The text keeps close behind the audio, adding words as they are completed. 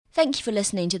Thank you for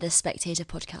listening to this Spectator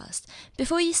podcast.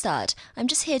 Before you start, I'm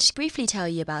just here to briefly tell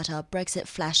you about our Brexit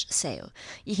flash sale.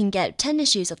 You can get 10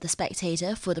 issues of The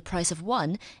Spectator for the price of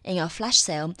one in our flash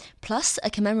sale, plus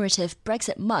a commemorative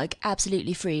Brexit mug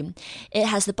absolutely free. It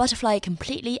has the butterfly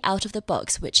completely out of the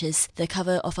box, which is the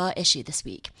cover of our issue this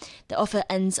week. The offer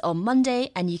ends on Monday,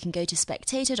 and you can go to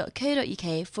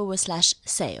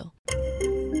spectator.co.uk/sale.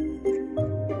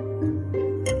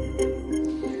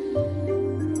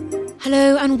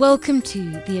 Hello and welcome to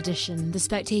The Edition, The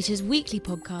Spectator's weekly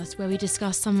podcast where we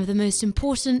discuss some of the most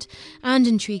important and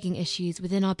intriguing issues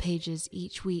within our pages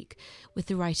each week with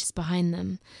the writers behind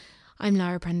them. I'm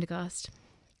Lara Prendergast.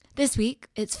 This week,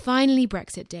 it's finally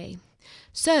Brexit Day.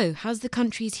 So, how's the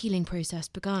country's healing process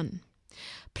begun?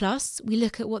 Plus, we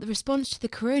look at what the response to the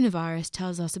coronavirus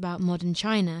tells us about modern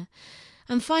China.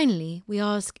 And finally, we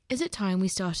ask, is it time we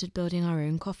started building our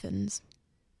own coffins?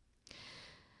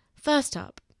 First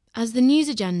up, as the news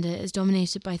agenda is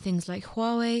dominated by things like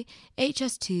Huawei,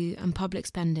 HS2 and public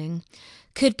spending,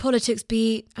 could politics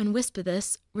be, and whisper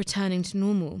this, returning to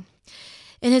normal?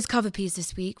 In his cover piece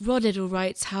this week, Rod Liddle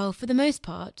writes how, for the most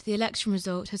part, the election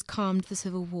result has calmed the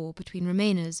civil war between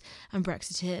Remainers and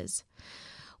Brexiteers.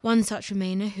 One such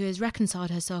Remainer who has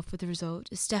reconciled herself with the result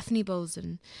is Stefanie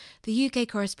Bolzen, the UK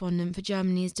correspondent for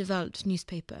Germany's Die Welt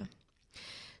newspaper.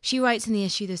 She writes in the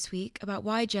issue this week about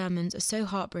why Germans are so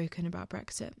heartbroken about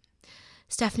Brexit.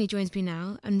 Stefanie joins me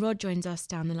now, and Rod joins us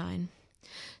down the line.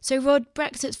 So, Rod,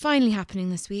 Brexit's finally happening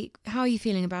this week. How are you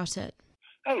feeling about it?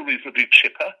 Oh, reasonably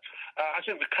chipper. I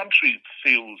think the country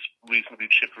feels reasonably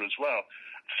chipper as well.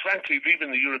 Frankly, leaving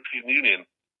the European Union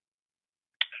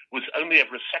was only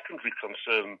ever a secondary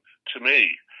concern to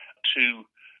me to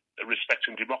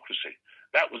respecting democracy.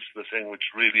 That was the thing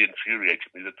which really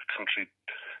infuriated me, that the country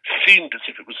seemed as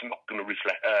if it was not going to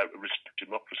respect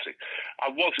democracy. I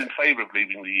was in favour of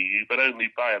leaving the EU, but only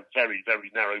by a very,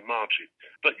 very narrow margin.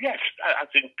 But yes, I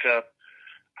think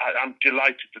I'm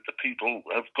delighted that the people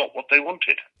have got what they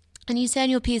wanted. And you say in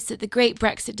your piece that the great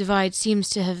Brexit divide seems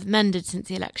to have mended since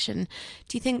the election.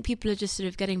 Do you think people are just sort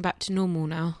of getting back to normal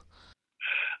now?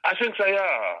 I think they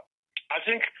are.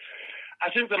 I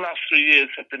think the last 3 years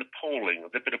have been appalling.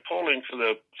 They've been appalling for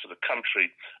the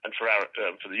country and for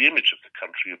the image of the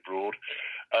country abroad.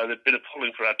 They've been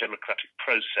appalling for our democratic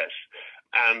process,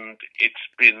 and it's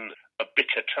been a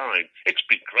bitter time. It's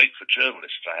been great for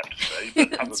journalists, I have to say.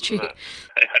 But other than that,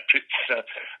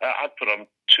 I've put on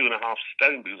 2.5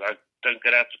 stone because I don't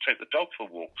get out to take the dog for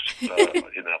walks enough.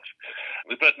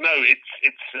 But no,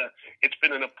 it's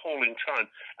been an appalling time,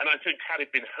 and I think had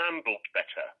it been handled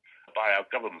better by our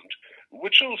government,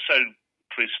 which also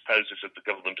presupposes that the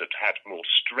government had more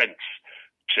strength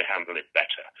to handle it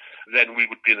better, then we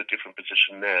would be in a different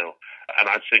position now. And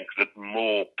I think that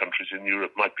more countries in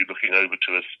Europe might be looking over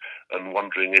to us and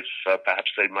wondering if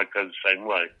perhaps they might go the same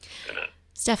way.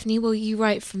 Stefanie, well, you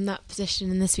write from that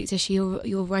position in this week's issue.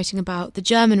 You're writing about the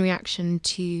German reaction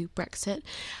to Brexit.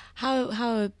 How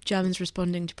are Germans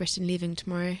responding to Britain leaving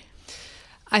tomorrow?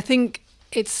 I think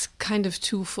it's kind of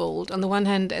twofold. On the one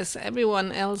hand, as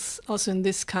everyone else also in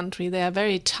this country, they are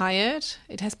very tired.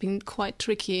 It has been quite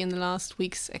tricky in the last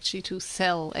weeks actually to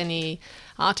sell any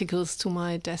articles to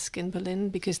my desk in Berlin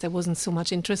because there wasn't so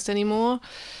much interest anymore.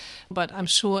 But I'm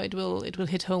sure it will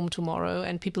hit home tomorrow,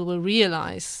 and people will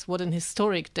realize what an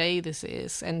historic day this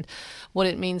is and what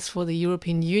it means for the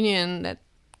European Union that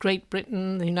Great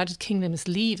Britain, the United Kingdom, is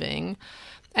leaving.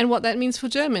 And what that means for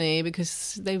Germany,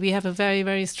 because we have a very,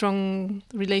 very strong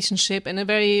relationship and a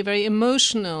very, very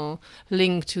emotional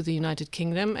link to the United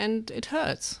Kingdom, and it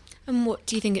hurts. And what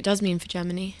do you think it does mean for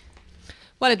Germany?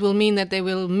 Well, it will mean that they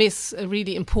will miss a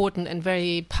really important and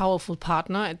very powerful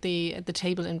partner at the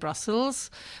table in Brussels.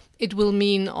 It will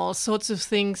mean all sorts of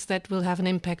things that will have an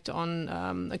impact on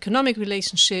economic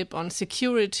relationship, on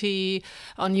security,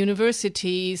 on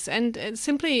universities, and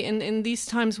simply in these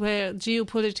times where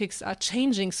geopolitics are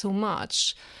changing so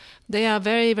much, they are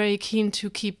very, very keen to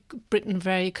keep Britain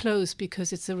very close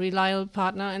because it's a reliable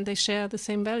partner and they share the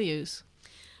same values.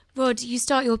 Rod, you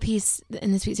start your piece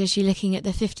in this week's issue looking at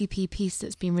the 50p piece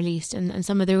that's been released and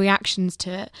some of the reactions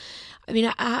to it. I mean,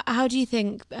 how do you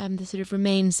think the sort of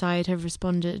Remain side have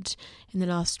responded in the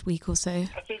last week or so?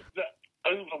 I think the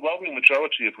overwhelming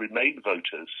majority of Remain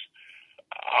voters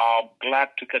are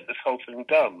glad to get this whole thing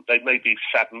done. They may be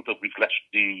saddened that we've left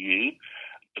the EU,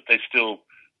 but they still,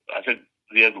 I think,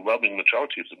 the overwhelming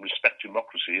majority of them respect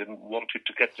democracy and wanted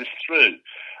to get this through.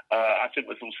 I think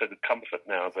there's also the comfort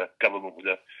now of a government with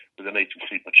an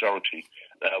 80-seat majority,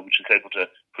 which is able to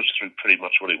push through pretty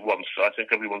much what it wants. So I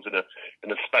think everyone's in a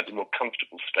slightly more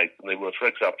comfortable state than they were, for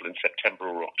example, in September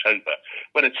or October,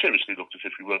 when it seriously looked as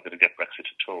if we weren't going to get Brexit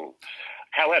at all.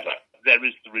 However, there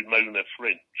is the Remoaner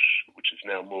Fringe, which is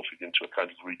now morphing into a kind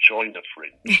of rejoiner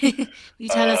fringe. Will you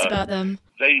tell us about them?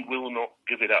 They will not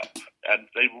give it up, and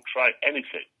they will try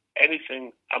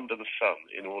anything under the sun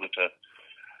in order to,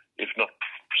 if not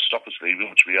stop us leaving,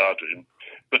 which we are doing,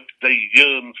 but they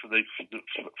yearn for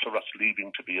us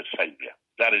leaving to be a failure.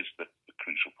 That is the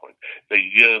crucial point. They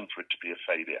yearn for it to be a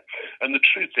failure. And the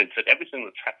truth is that everything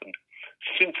that's happened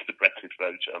since the Brexit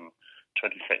vote on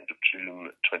 22nd of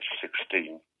June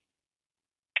 2016,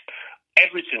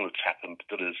 everything that's happened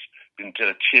that has been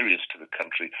deleterious to the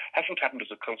country hasn't happened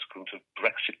as a consequence of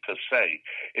Brexit per se.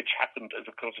 It's happened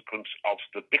as a consequence of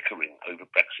the bickering over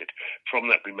Brexit from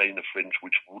that Remainer fringe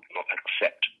which would not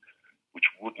accept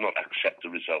the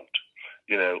result.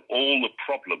 You know, all the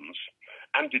problems,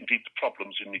 and indeed the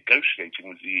problems in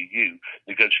negotiating with the EU,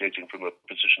 negotiating from a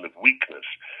position of weakness,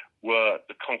 were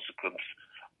the consequence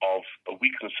of a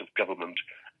weakness of government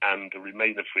and the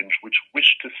Remainer fringe which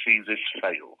wished to see this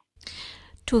fail.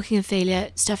 Talking of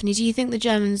failure, Stefanie, do you think the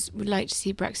Germans would like to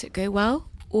see Brexit go well?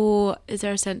 Or is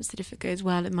there a sense that if it goes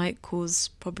well, it might cause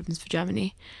problems for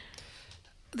Germany?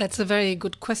 That's a very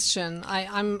good question.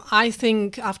 I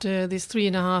think after these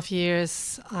 3.5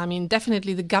 years, I mean,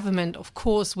 definitely the government, of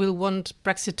course, will want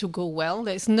Brexit to go well.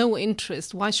 There is no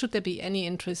interest. Why should there be any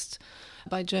interest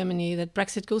by Germany that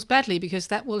Brexit goes badly? Because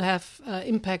that will have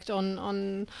impact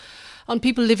on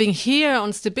people living here,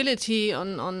 on stability,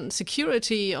 on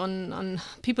security, on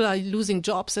people are losing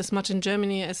jobs as much in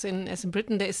Germany as in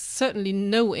Britain. There is certainly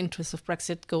no interest of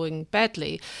Brexit going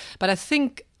badly. But I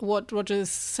think what Roger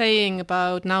is saying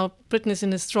about now Britain is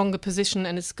in a stronger position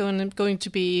and it's going to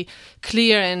be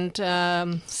clear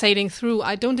and sailing through,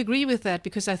 I don't agree with that,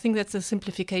 because I think that's a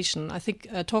simplification. I think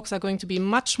talks are going to be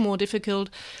much more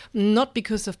difficult, not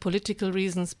because of political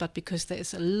reasons, but because there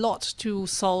is a lot to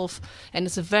solve and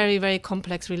it's a very, very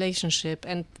complex relationship.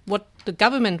 And what the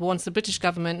government wants, the British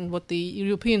government, and what the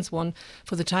Europeans want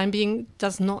for the time being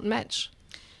does not match.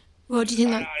 Well, do you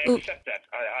think that... I accept that.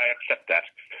 I accept that.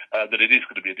 That it is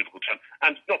going to be a difficult time,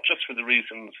 and not just for the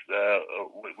reasons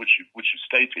which you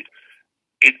stated.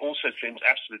 It also seems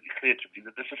absolutely clear to me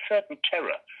that there's a certain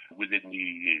terror within the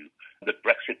EU that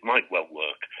Brexit might well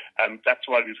work, and that's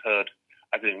why we've heard,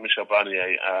 I think, Michel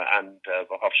Barnier and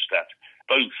Verhofstadt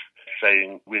both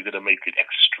saying we're going to make it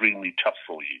extremely tough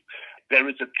for you. There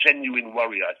is a genuine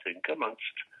worry, I think, amongst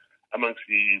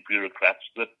the EU bureaucrats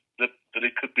that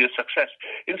it could be a success.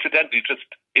 Incidentally, just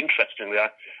interestingly,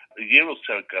 a year or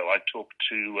so ago, I talked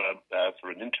to, for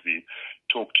an interview,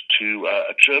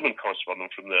 a German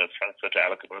correspondent from the Frankfurter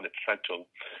Allgemeine Zeitung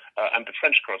and a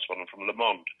French correspondent from Le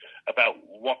Monde about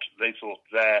what they thought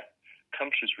their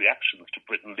country's reactions to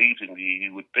Britain leaving the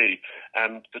EU would be.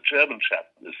 And the German chap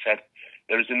said,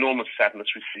 there is enormous sadness.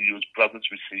 We see you as brothers.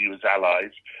 We see you as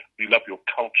allies. We love your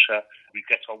culture. We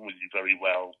get on with you very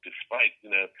well. Despite,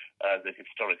 the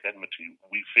historic enmity,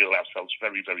 we feel ourselves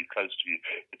very, very close to you.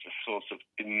 It's a source of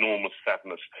enormous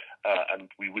sadness,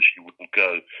 and we wish you wouldn't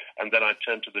go. And then I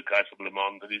turned to the guy from Le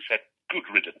Monde and he said, good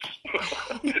riddance.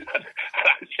 And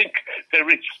I think there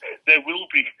will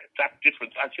be that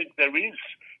difference. I think there is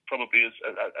probably,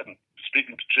 and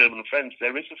speaking to German friends,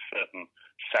 there is a certain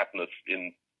sadness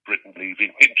in Britain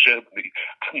leaving in Germany.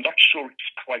 I'm not sure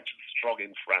it's quite as strong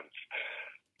in France.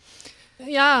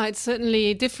 Yeah, it's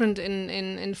certainly different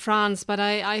in France, but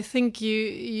I think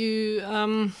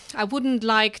I wouldn't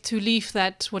like to leave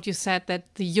that, what you said,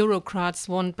 that the Eurocrats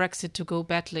want Brexit to go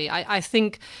badly. I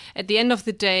think at the end of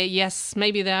the day, yes,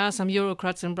 maybe there are some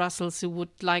Eurocrats in Brussels who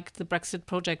would like the Brexit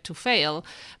project to fail.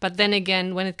 But then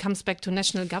again, when it comes back to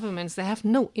national governments, they have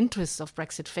no interest of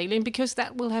Brexit failing because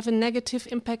that will have a negative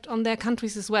impact on their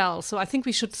countries as well. So I think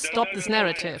we should stop this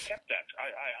narrative. I accept that.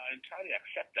 I entirely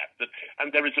accept that.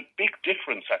 And there is a big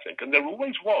difference, I think, and there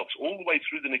always was, all the way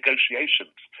through the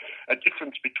negotiations, a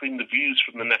difference between the views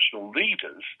from the national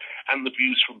leaders and the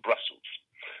views from Brussels.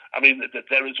 I mean,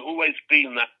 there has always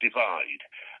been that divide.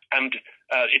 And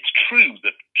it's true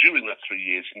that during that 3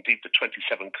 years, indeed, the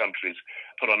 27 countries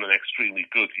put on an extremely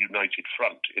good united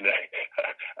front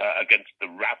against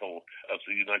the rabble of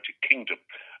the United Kingdom.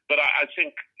 But I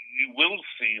think you will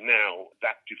see now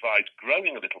that divide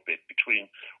growing a little bit between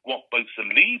what both the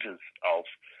leaders of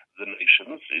the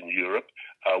nations in Europe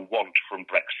want from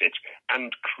Brexit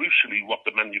and, crucially, what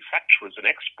the manufacturers and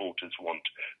exporters want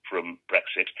from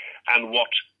Brexit and what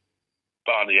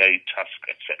Barnier, Tusk,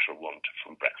 etc. want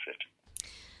from Brexit.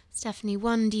 Stefanie,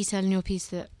 one detail in your piece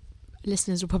that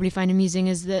listeners will probably find amusing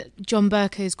is that John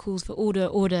Bercow's calls for order,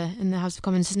 order in the House of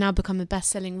Commons has now become the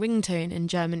best-selling ringtone in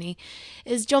Germany.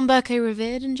 Is John Bercow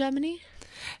revered in Germany?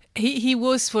 He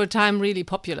was for a time really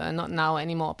popular, not now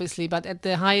anymore, obviously, but at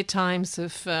the high times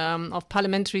of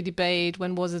parliamentary debate,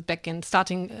 when was it back in,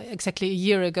 starting exactly a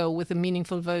year ago with the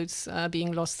meaningful votes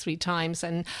being lost 3 times.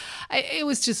 And it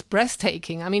was just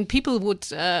breathtaking. I mean, people would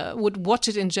watch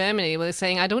it in Germany where they're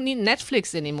saying, I don't need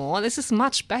Netflix anymore. This is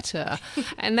much better.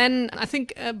 And then I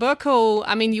think Berko,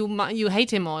 I mean, you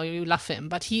hate him or you love him,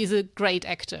 but he is a great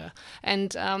actor.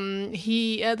 And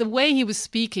the way he was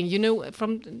speaking,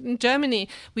 from Germany,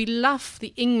 we love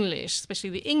the English, especially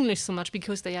the English so much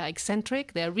because they are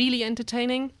eccentric, they are really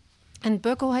entertaining. And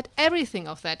Berko had everything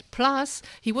of that. Plus,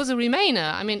 he was a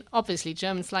Remainer. I mean, obviously,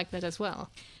 Germans like that as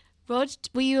well. Rod,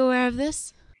 were you aware of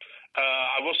this?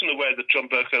 I wasn't aware that John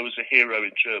Berko was a hero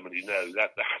in Germany. No,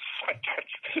 that's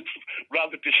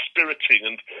rather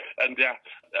dispiriting, and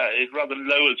it rather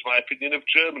lowers my opinion of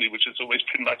Germany, which has always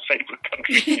been my favourite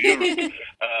country in Europe.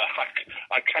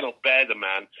 I cannot bear the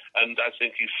man, and I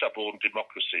think he's suborned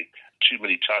democracy too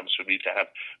many times for me to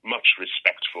have much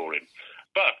respect for him.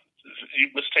 But you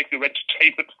must take your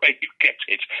entertainment where you get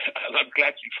it, and I'm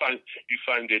glad you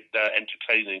find it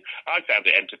entertaining. I found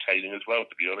it entertaining as well,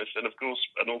 to be honest, and of course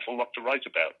an awful lot to write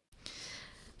about.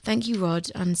 Thank you,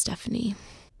 Rod and Stefanie.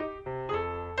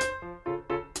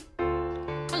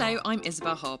 Hello, I'm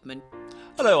Isabel Hardman.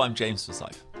 Hello, I'm James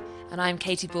Forsyth. And I'm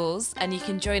Katie Balls, and you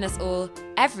can join us all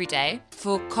every day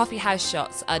for Coffee House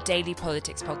Shots, our daily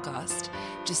politics podcast.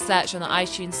 Just search on the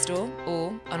iTunes store or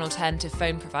an alternative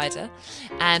phone provider,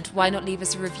 and why not leave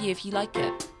us a review if you like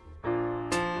it.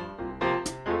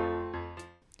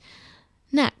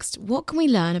 Next, what can we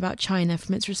learn about China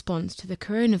from its response to the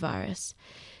coronavirus?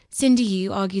 Cindy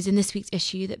Yu argues in this week's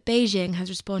issue that Beijing has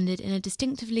responded in a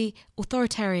distinctively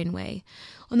authoritarian way.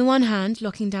 On the one hand,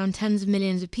 locking down tens of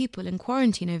millions of people in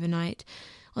quarantine overnight.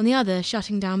 On the other,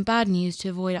 shutting down bad news to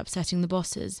avoid upsetting the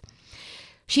bosses.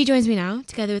 She joins me now,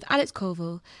 together with Alex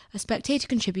Colville, a Spectator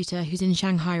contributor who's in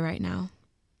Shanghai right now.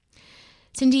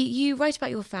 Cindy, you write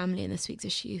about your family in this week's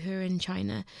issue who are in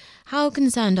China. How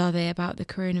concerned are they about the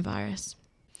coronavirus?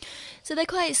 So they're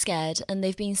quite scared, and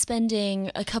they've been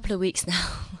spending a couple of weeks now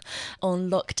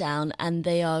on lockdown, and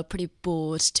they are pretty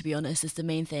bored, to be honest, is the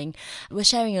main thing. We're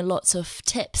sharing lots of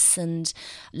tips and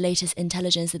latest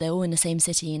intelligence that they're all in the same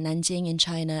city in Nanjing in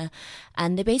China,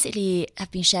 and they basically have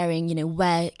been sharing,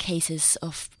 where cases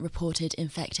of reported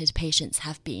infected patients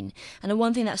have been. And the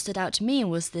one thing that stood out to me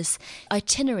was this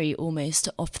itinerary almost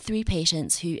of 3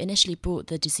 patients who initially brought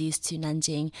the disease to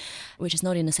Nanjing, which is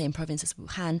not in the same province as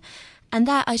Wuhan. And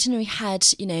that itinerary had,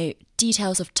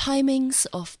 details of timings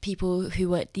of people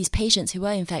these patients who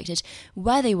were infected,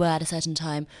 where they were at a certain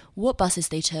time, what buses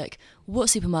they took, what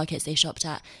supermarkets they shopped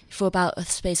at for about a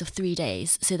space of 3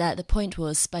 days. So that the point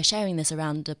was, by sharing this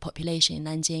around the population in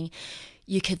Nanjing,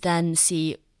 you could then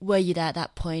see, were you there at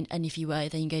that point? And if you were,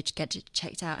 then you go to get it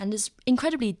checked out. And it's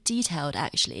incredibly detailed,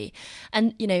 actually.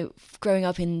 And, growing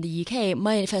up in the UK,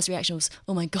 my first reaction was,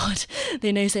 oh my God,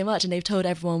 they know so much and they've told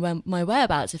everyone my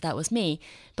whereabouts if that was me.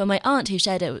 But my aunt who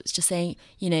shared it was just saying,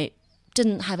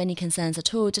 didn't have any concerns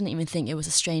at all, didn't even think it was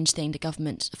a strange thing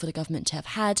for the government to have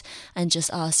had, and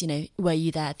just asked, were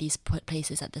you there at these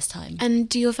places at this time? And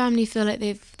do your family feel like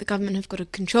the government have got a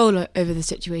control over the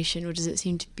situation, or does it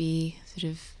seem to be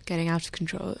sort of getting out of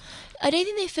control? I don't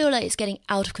think they feel like it's getting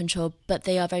out of control, but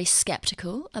they are very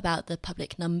sceptical about the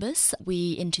public numbers.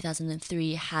 We, in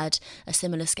 2003, had a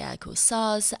similar scare called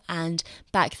SARS, and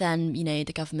back then, the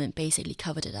government basically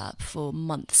covered it up for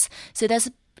months. So there's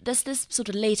this sort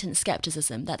of latent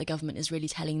skepticism that the government is really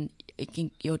telling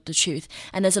the truth.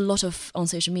 And there's a lot of, on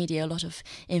social media, a lot of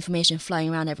information flying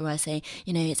around everywhere saying,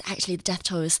 it's actually the death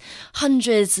toll is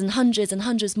hundreds and hundreds and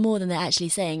hundreds more than they're actually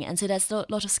saying. And so there's a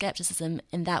lot of skepticism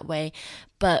in that way.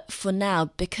 But for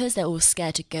now, because they're all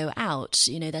scared to go out,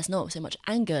 there's not so much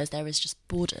anger as there is just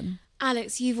boredom.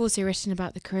 Alex, you've also written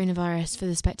about the coronavirus for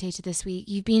The Spectator this week.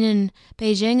 You've been in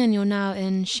Beijing and you're now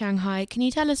in Shanghai. Can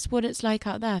you tell us what it's like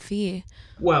out there for you?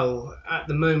 Well, at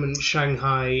the moment,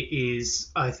 Shanghai is,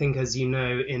 I think, as you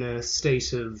know, in a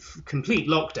state of complete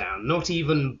lockdown. Not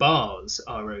even bars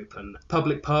are open.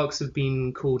 Public parks have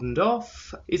been cordoned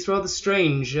off. It's rather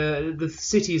strange. The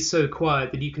city is so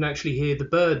quiet that you can actually hear the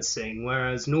birds sing,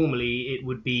 whereas normally it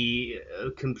would be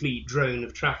a complete drone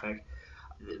of traffic.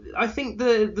 I think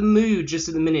the mood just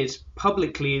at the minute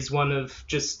publicly is one of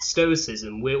just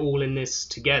stoicism. We're all in this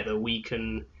together. We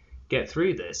can get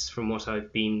through this, from what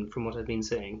I've been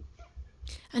seeing.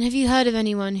 And have you heard of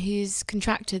anyone who's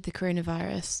contracted the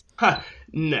coronavirus?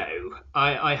 No,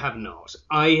 I have not.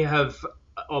 I have,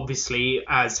 obviously,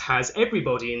 as has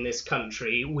everybody in this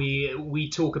country,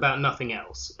 we talk about nothing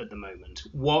else at the moment.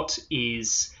 What's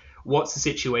the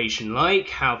situation like?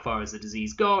 How far has the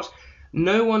disease got?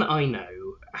 No one I know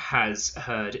has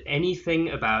heard anything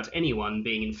about anyone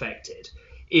being infected.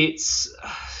 It's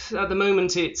at the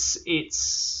moment it's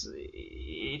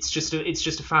just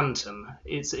a phantom.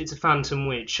 It's a phantom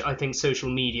which I think social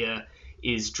media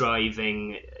is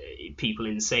driving people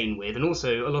insane with, and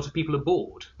also a lot of people are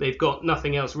bored. They've got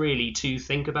nothing else really to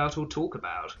think about or talk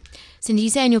about. Cindy, you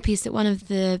say in your piece that one of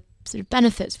the sort of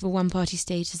benefits of a one-party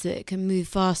state is that it can move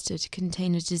faster to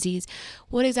contain a disease.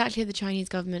 What exactly have the Chinese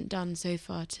government done so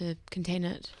far to contain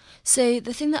it? So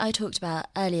the thing that I talked about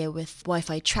earlier with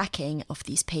Wi-Fi tracking of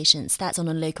these patients, that's on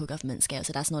a local government scale,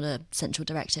 so that's not a central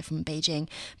directive from Beijing.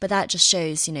 But that just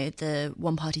shows, the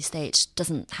one-party state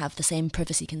doesn't have the same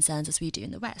privacy concerns as we do in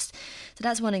the West. So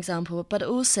that's one example. But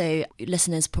also,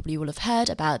 listeners probably will have heard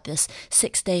about this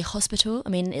 6-day hospital. I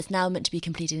mean, it's now meant to be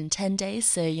completed in 10 days,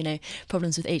 so,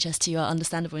 problems with HS2 are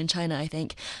understandable in China, I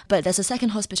think. But there's a second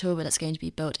hospital that's going to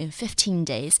be built in 15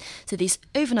 days. So these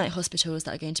overnight hospitals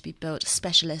that are going to be built,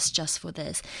 specialists just for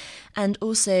this. And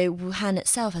also Wuhan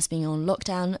itself has been on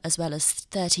lockdown, as well as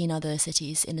 13 other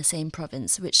cities in the same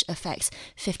province, which affects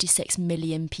 56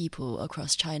 million people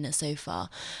across China so far.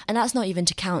 And that's not even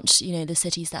to count, the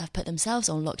cities that have put themselves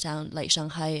on lockdown, like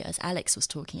Shanghai, as Alex was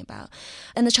talking about.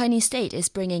 And the Chinese state is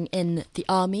bringing in the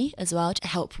army as well to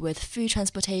help with food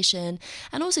transportation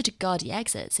and also to guard the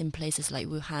exits in places like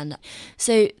Wuhan.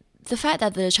 So the fact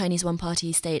that the Chinese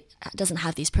one-party state doesn't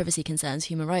have these privacy concerns,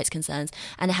 human rights concerns,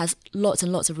 and it has lots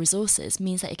and lots of resources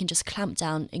means that it can just clamp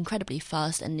down incredibly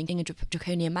fast and in a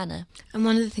draconian manner. And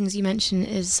one of the things you mentioned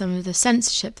is some of the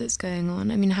censorship that's going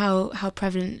on. I mean, how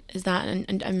prevalent is that?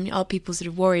 And I mean, are people sort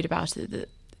of worried about it, that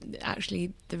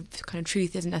actually the kind of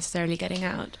truth isn't necessarily getting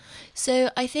out?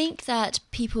 So I think that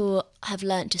people have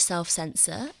learnt to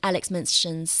self-censor. Alex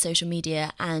mentions social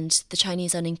media, and the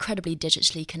Chinese are an incredibly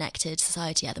digitally connected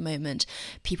society at the moment.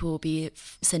 People will be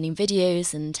sending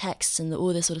videos and texts and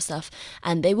all this sort of stuff,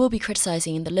 and they will be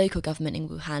criticising the local government in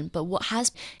Wuhan. But what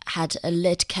has had a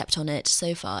lid kept on it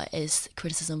so far is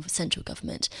criticism of central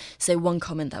government. So one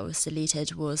comment that was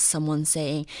deleted was someone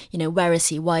saying, where is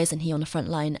he? Why isn't he on the front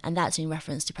line? And that's in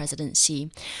reference to President Xi,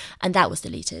 and that was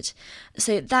deleted.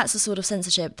 So that's the sort of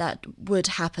censorship that would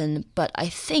happen, but I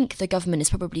think the government is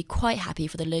probably quite happy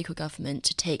for the local government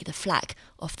to take the flak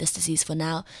of this disease for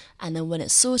now, and then when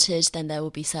it's sorted, then there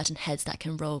will be certain heads that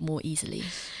can roll more easily.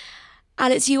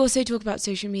 Alex, you also talk about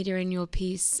social media in your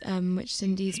piece, which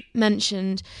Cindy's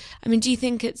mentioned. I mean, do you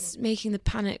think it's making the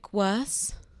panic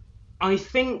worse? I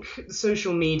think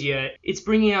social media, it's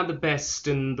bringing out the best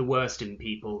and the worst in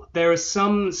people. There are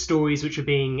some stories which are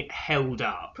being held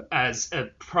up as a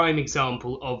prime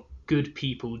example of good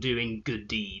people doing good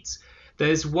deeds.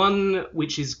 There's one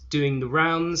which is doing the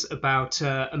rounds about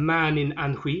a man in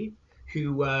Anhui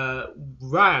who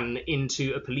ran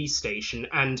into a police station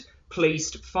and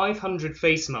placed 500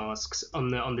 face masks on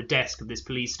the desk of this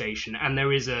police station, and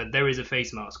there is a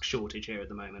face mask shortage here at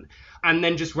the moment, and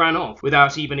then just ran off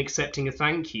without even accepting a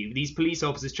thank you. These police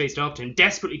officers chased after him,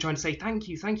 desperately trying to say thank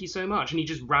you so much, and he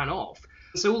just ran off.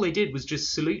 So all they did was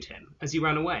just salute him as he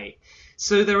ran away.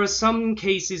 So there are some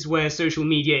cases where social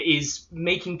media is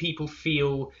making people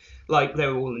feel like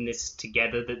they're all in this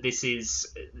together,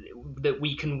 that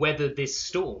we can weather this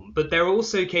storm. But there are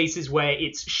also cases where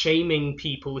it's shaming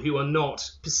people who are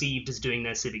not perceived as doing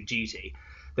their civic duty.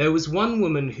 There was one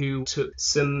woman who took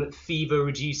some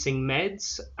fever-reducing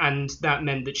meds, and that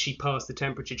meant that she passed the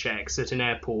temperature checks at an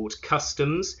airport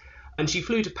customs, and she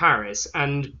flew to Paris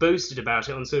and boasted about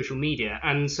it on social media,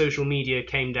 and social media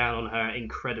came down on her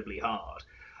incredibly hard.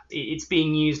 It's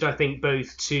being used, I think,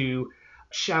 both to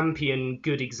champion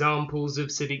good examples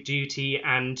of civic duty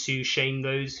and to shame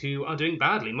those who are doing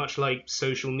badly, much like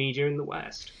social media in the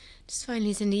West. Just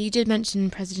finally, Cindy, you did mention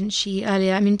President Xi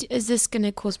earlier. I mean, is this going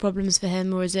to cause problems for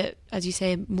him, or is it, as you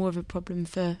say, more of a problem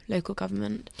for local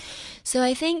government? So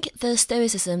I think the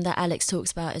stoicism that Alex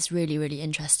talks about is really, really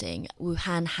interesting.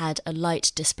 Wuhan had a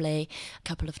light display a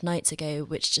couple of nights ago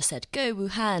which just said, "Go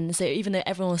Wuhan." So even though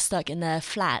everyone was stuck in their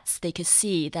flats, they could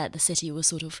see that the city was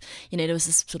sort of, there was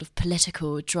this sort of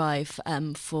political drive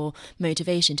for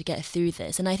motivation to get through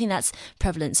this. And I think that's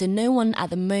prevalent. So no one at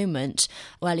the moment,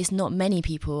 or at least not many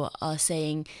people, are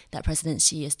saying that President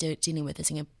Xi is dealing with this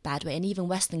in a bad way. And even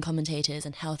Western commentators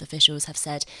and health officials have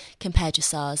said, compared to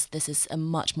SARS, this is a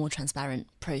much more transparent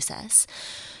process.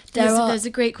 There's a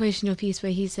great quote in your piece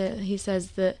where he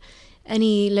says that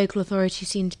any local authority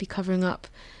seen to be covering up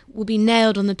will be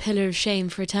nailed on the pillar of shame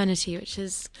for eternity, which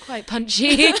is quite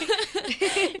punchy.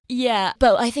 Yeah,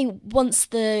 but I think once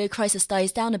the crisis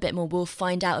dies down a bit more, we'll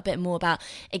find out a bit more about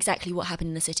exactly what happened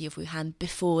in the city of Wuhan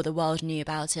before the world knew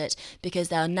about it, because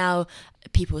there are now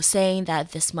people saying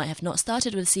that this might have not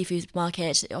started with the seafood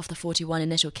market. Of the 41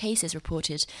 initial cases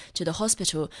reported to the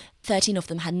hospital, 13 of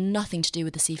them had nothing to do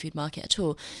with the seafood market at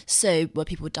all. So were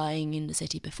people dying in the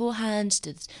city beforehand?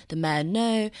 Did the mayor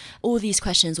know? All these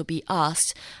questions will be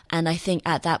asked, and I think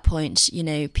at that point,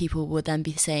 people will then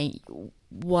be saying,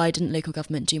 why didn't local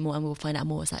government do more? And we'll find out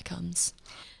more as that comes.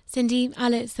 Cindy,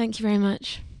 Alex, thank you very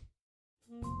much.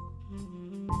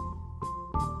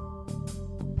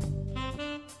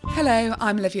 Hello,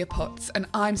 I'm Olivia Potts and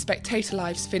I'm Spectator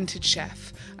Life's vintage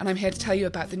chef, and I'm here to tell you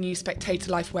about the new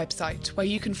Spectator Life website, where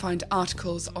you can find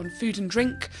articles on food and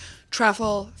drink,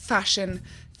 travel, fashion,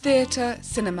 theatre,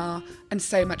 cinema and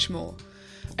so much more.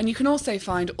 And you can also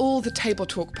find all the Table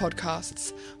Talk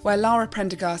podcasts, where Lara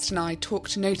Prendergast and I talk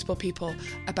to notable people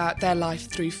about their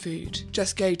life through food.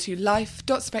 Just go to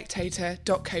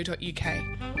life.spectator.co.uk.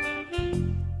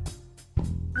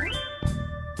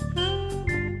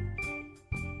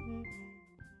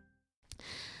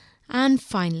 And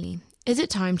finally, is it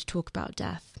time to talk about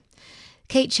death?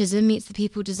 Kate Chisholm meets the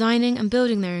people designing and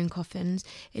building their own coffins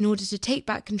in order to take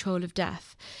back control of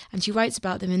death, and she writes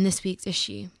about them in this week's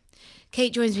issue.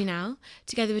 Kate joins me now,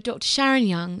 together with Dr. Sharon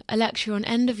Young, a lecturer on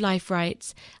end-of-life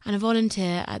rights and a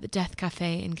volunteer at the Death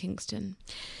Cafe in Kingston.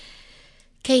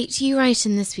 Kate, you write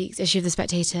in this week's issue of The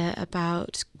Spectator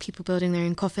about people building their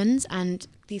own coffins and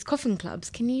these coffin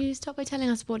clubs. Can you start by telling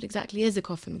us what exactly is a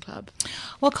coffin club?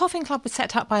 Well, Coffin Club was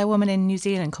set up by a woman in New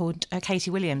Zealand called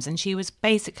Katie Williams, and she was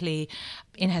basically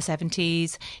in her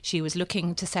 70s. She was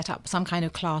looking to set up some kind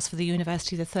of class for the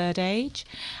University of the Third Age,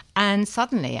 and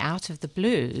suddenly, out of the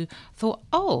blue, thought,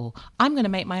 oh, I'm going to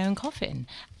make my own coffin.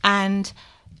 And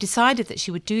decided that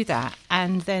she would do that,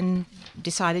 and then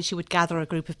decided she would gather a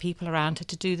group of people around her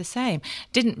to do the same.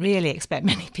 Didn't really expect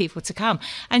many people to come,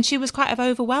 and she was quite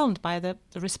overwhelmed by the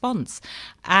response.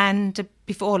 And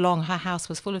before long, her house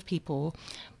was full of people,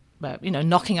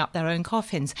 knocking up their own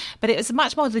coffins. But it was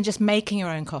much more than just making your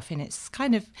own coffin. It's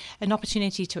kind of an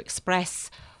opportunity to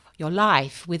express your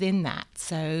life within that,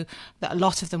 so that a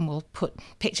lot of them will put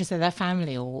pictures of their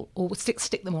family or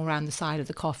stick them all around the side of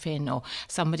the coffin. Or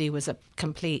somebody was a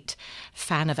complete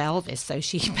fan of Elvis, so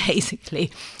she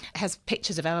basically has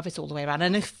pictures of Elvis all the way around,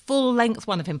 and a full length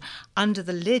one of him under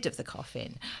the lid of the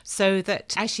coffin, so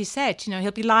that, as she said, he'll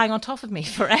be lying on top of me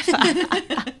forever.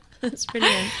 That's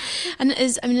brilliant. And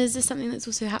is this something that's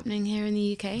also happening here in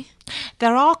the UK?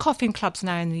 There are coffin clubs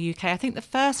now in the UK. I think the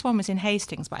first one was in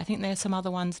Hastings, but I think there are some other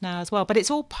ones now as well. But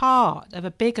it's all part of a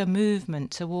bigger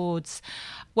movement towards,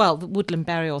 the woodland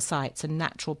burial sites and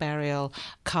natural burial,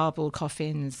 cardboard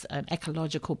coffins,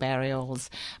 ecological burials,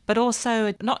 but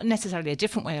also not necessarily a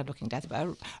different way of looking at death,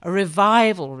 but a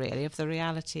revival, really, of the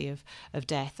reality of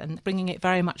death, and bringing it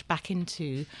very much back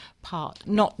into part,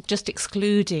 not just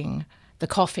excluding the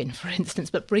coffin, for instance,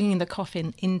 but bringing the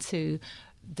coffin into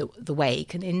the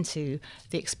wake and into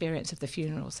the experience of the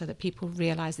funeral, so that people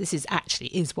realise this is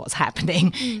what's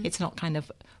happening. It's not kind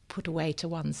of put away to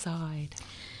one side.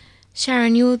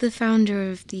 Sharon, you're the founder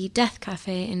of the Death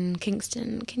Cafe in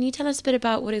Kingston. Can you tell us a bit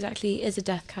about what exactly is a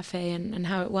Death Cafe and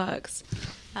how it works?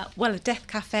 A Death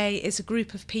Cafe is a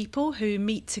group of people who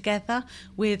meet together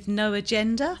with no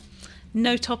agenda.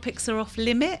 No topics are off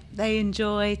limit. They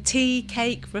enjoy tea,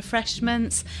 cake,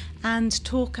 refreshments, and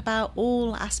talk about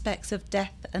all aspects of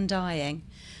death and dying.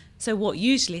 So what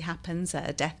usually happens at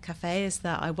a Death Cafe is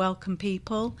that I welcome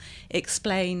people,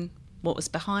 explain what was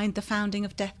behind the founding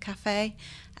of Death Cafe,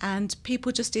 and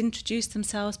people just introduce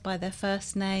themselves by their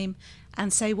first name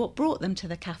and say what brought them to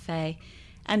the cafe.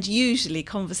 And usually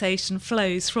conversation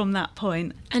flows from that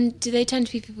point. And do they tend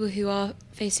to be people who are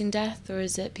facing death, or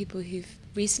is it people who've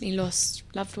recently lost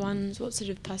loved ones? What sort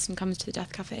of person comes to the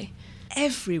Death Cafe?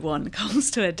 Everyone comes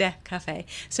to a Death Cafe.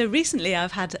 So recently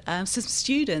I've had some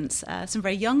students, some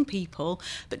very young people,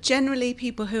 but generally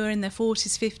people who are in their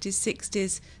 40s, 50s,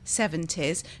 60s,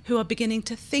 70s, who are beginning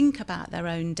to think about their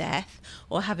own death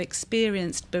or have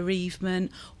experienced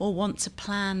bereavement or want to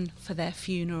plan for their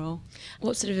funeral.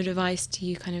 What sort of advice do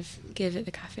you kind of give at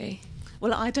the cafe?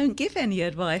 Well, I don't give any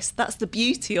advice. That's the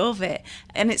beauty of it.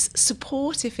 And it's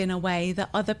supportive in a way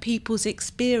that other people's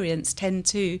experience tend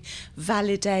to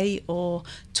validate or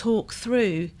talk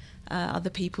through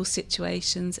other people's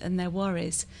situations and their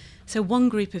worries. So one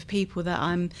group of people that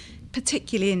I'm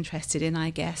particularly interested in,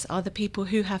 I guess, are the people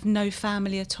who have no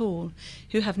family at all,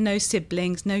 who have no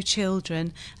siblings, no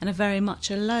children, and are very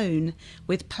much alone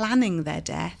with planning their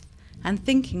death and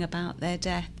thinking about their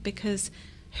death, because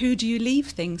who do you leave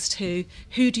things to?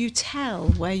 Who do you tell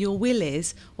where your will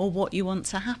is or what you want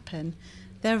to happen?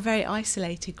 They're a very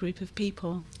isolated group of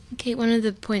people. Kate, one of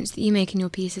the points that you make in your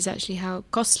piece is actually how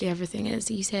costly everything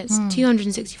is. You say it's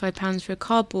 £265 for a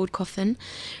cardboard coffin,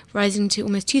 rising to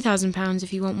almost £2,000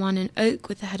 if you want one in oak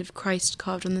with the head of Christ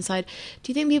carved on the side.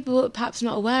 Do you think people are perhaps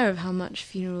not aware of how much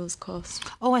funerals cost?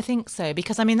 Oh, I think so,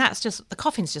 because I mean the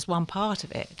coffin's just one part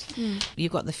of it.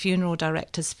 You've got the funeral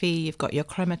director's fee, you've got your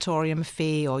crematorium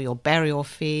fee or your burial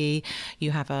fee.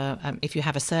 You have if you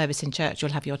have a service in church,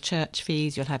 you'll have your church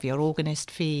fees, you'll have your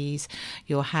organist fees,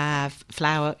 you'll have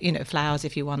flowers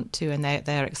if you want to, and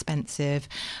they're expensive.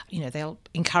 They'll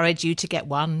encourage you to get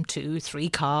 1, 2, 3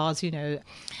 cars,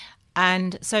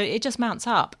 And so it just mounts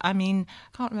up. I mean,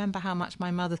 I can't remember how much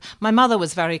my mother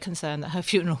was very concerned that her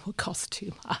funeral would cost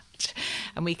too much.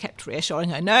 And we kept reassuring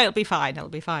her, no, it'll be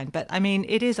fine. But I mean,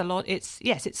 it is a lot. It's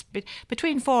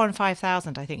between 4,000 and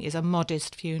 5,000, I think, is a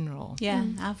modest funeral. Yeah,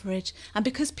 average. And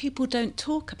because people don't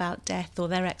talk about death or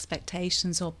their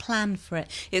expectations or plan for it,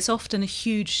 it's often a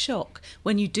huge shock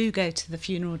when you do go to the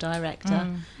funeral director.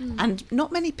 And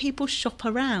not many people shop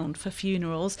around for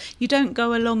funerals. You don't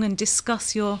go along and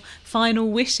discuss your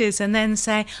final wishes and then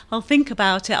say, I'll think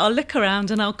about it, I'll look around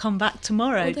and I'll come back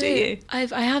tomorrow, do you? I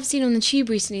have seen on the tube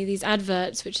recently these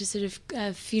adverts, which are sort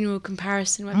of funeral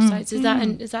comparison websites.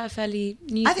 Is that a fairly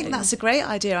new I think thing? that's a great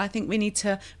idea. I think we need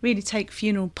to really take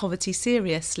funeral poverty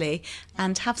seriously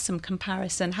and have some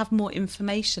comparison, have more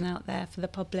information out there for the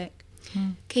public.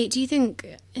 Kate, do you think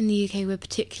in the UK we're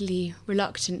particularly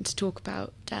reluctant to talk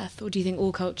about death, or do you think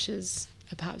all cultures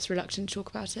are perhaps reluctant to talk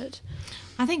about it?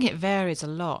 I think it varies a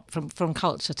lot from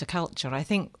culture to culture.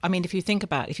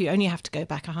 If you only have to go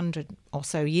back 100 or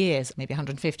so years, maybe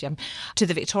 150, to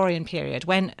the Victorian period,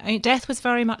 when death was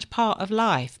very much part of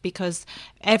life, because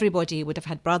everybody would have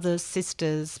had brothers,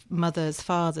 sisters, mothers,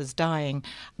 fathers dying.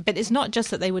 But it's not just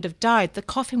that they would have died. The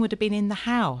coffin would have been in the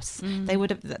house.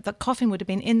 The coffin would have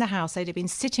been in the house. They'd have been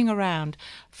sitting around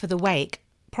for the wake,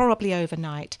 probably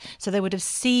overnight, so they would have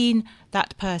seen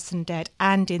that person dead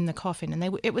and in the coffin, and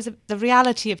the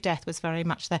reality of death was very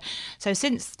much there. So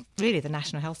since really the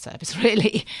National Health Service,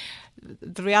 really,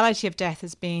 the reality of death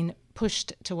has been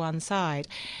pushed to one side.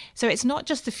 So it's not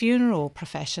just the funeral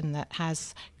profession that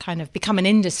has kind of become an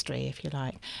industry, if you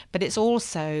like, but it's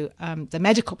also the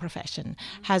medical profession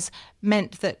has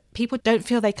meant that people don't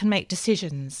feel they can make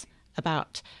decisions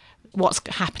about what's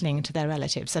happening to their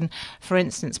relatives. And for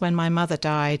instance, when my mother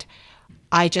died,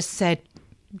 I just said,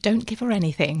 don't give her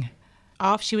anything.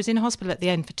 After she was in hospital at the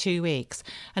end for 2 weeks,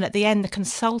 and at the end the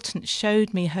consultant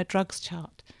showed me her drugs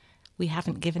chart. We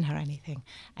haven't given her anything,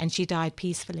 and she died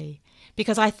peacefully.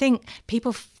 Because I think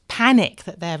people panic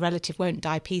that their relative won't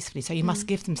die peacefully, so you must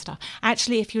give them stuff.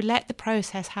 Actually, if you let the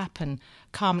process happen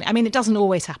calmly, I mean, it doesn't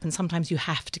always happen. Sometimes you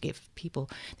have to give people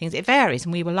things. It varies,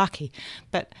 and we were lucky.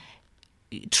 But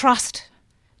trust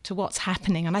to what's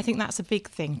happening, and I think that's a big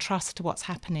thing. Trust to what's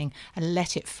happening and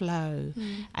let it flow,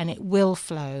 and it will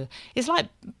flow. It's like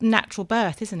natural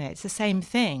birth, isn't it? It's the same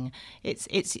thing.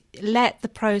 It's let the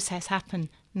process happen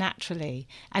naturally,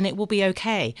 and it will be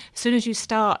okay. As soon as you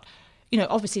start,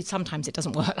 obviously sometimes it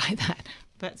doesn't work like that.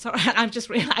 But sorry, I've just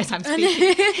realised I'm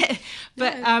speaking.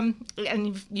 But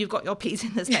and you've got your piece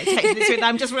in the Spectator this week.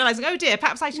 I'm just realising, oh dear,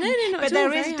 perhaps I shouldn't. No, but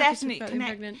there is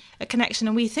definitely a connection,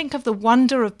 and we think of the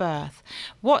wonder of birth.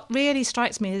 What really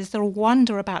strikes me is there a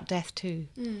wonder about death too,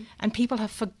 and people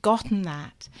have forgotten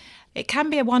that. It can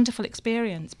be a wonderful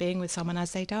experience being with someone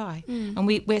as they die, and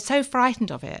we're so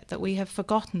frightened of it that we have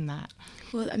forgotten that.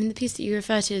 Well, I mean, the piece that you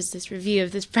refer to is this review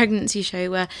of this pregnancy show,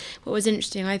 where what was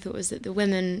interesting, I thought, was that the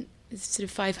women, sort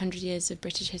of 500 years of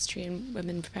British history and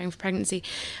women preparing for pregnancy,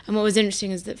 and what was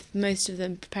interesting is that most of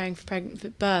them preparing for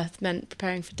birth meant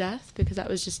preparing for death, because that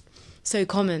was just so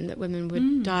common that women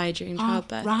would die during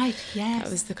childbirth. Right, yes.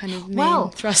 That was the kind of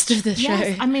main thrust of the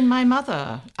show. I mean, my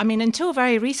mother, until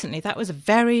very recently, that was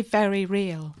very, very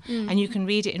real. And you can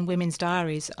read it in women's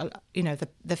diaries,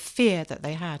 the fear that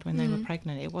they had when they were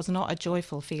pregnant. It was not a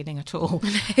joyful feeling at all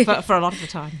for a lot of the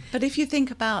time. But if you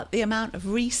think about the amount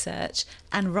of research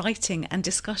and writing and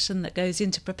discussion that goes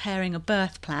into preparing a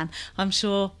birth plan, I'm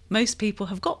sure most people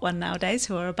have got one nowadays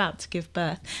who are about to give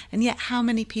birth. And yet how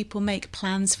many people make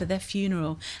plans for their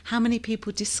funeral? How many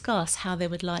people discuss how they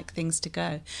would like things to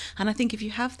go? And I think if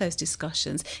you have those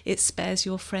discussions, it spares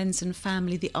your friends and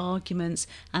family the arguments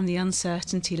and the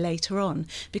uncertainty later on,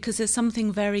 because there's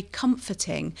something very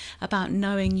comforting about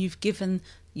knowing you've given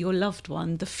your loved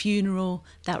one the funeral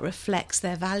that reflects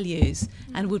their values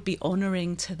and would be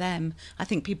honouring to them. I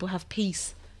think people have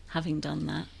peace having done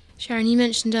that. Sharon, you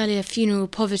mentioned earlier funeral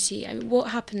poverty. I mean, what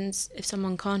happens if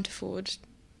someone can't afford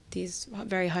these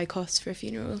very high costs for a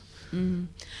funeral.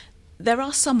 There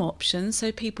are some options,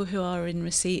 so people who are in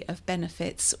receipt of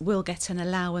benefits will get an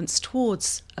allowance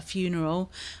towards a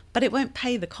funeral, but it won't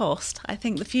pay the cost. I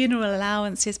think the funeral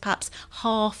allowance is perhaps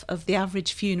half of the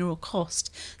average funeral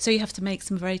cost, so you have to make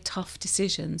some very tough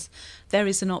decisions. There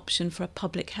is an option for a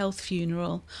public health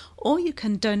funeral, or you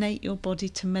can donate your body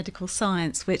to medical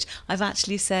science, which I've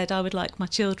actually said I would like my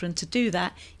children to do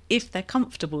that if they're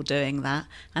comfortable doing that,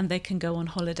 and they can go on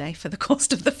holiday for the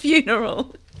cost of the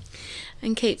funeral.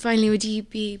 And Kate, finally, would you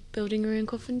be building your own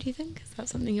coffin, do you think? Is that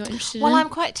something you're interested in? Well, I'm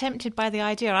quite tempted by the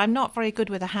idea. I'm not very good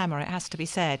with a hammer, it has to be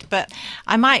said, but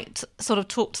I might sort of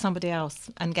talk to somebody else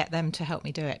and get them to help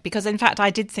me do it. Because, in fact, I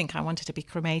did think I wanted to be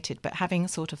cremated, but having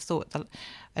sort of thought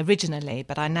originally,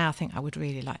 but I now think I would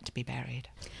really like to be buried.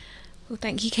 Well,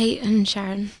 thank you, Kate and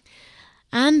Sharon.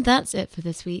 And that's it for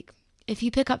this week. If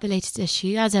you pick up the latest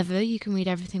issue, as ever, you can read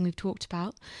everything we've talked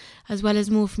about, as well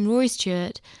as more from Rory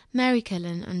Stewart, Mary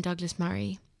Killen and Douglas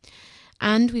Murray.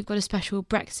 And we've got a special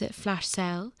Brexit flash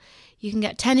sale. You can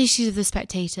get 10 issues of The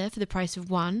Spectator for the price of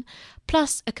 1,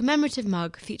 plus a commemorative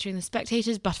mug featuring The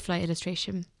Spectator's butterfly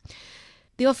illustration.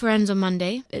 The offer ends on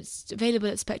Monday. It's available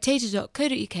at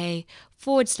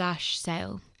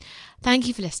spectator.co.uk/sale. Thank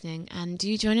you for listening, and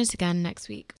do join us again next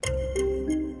week.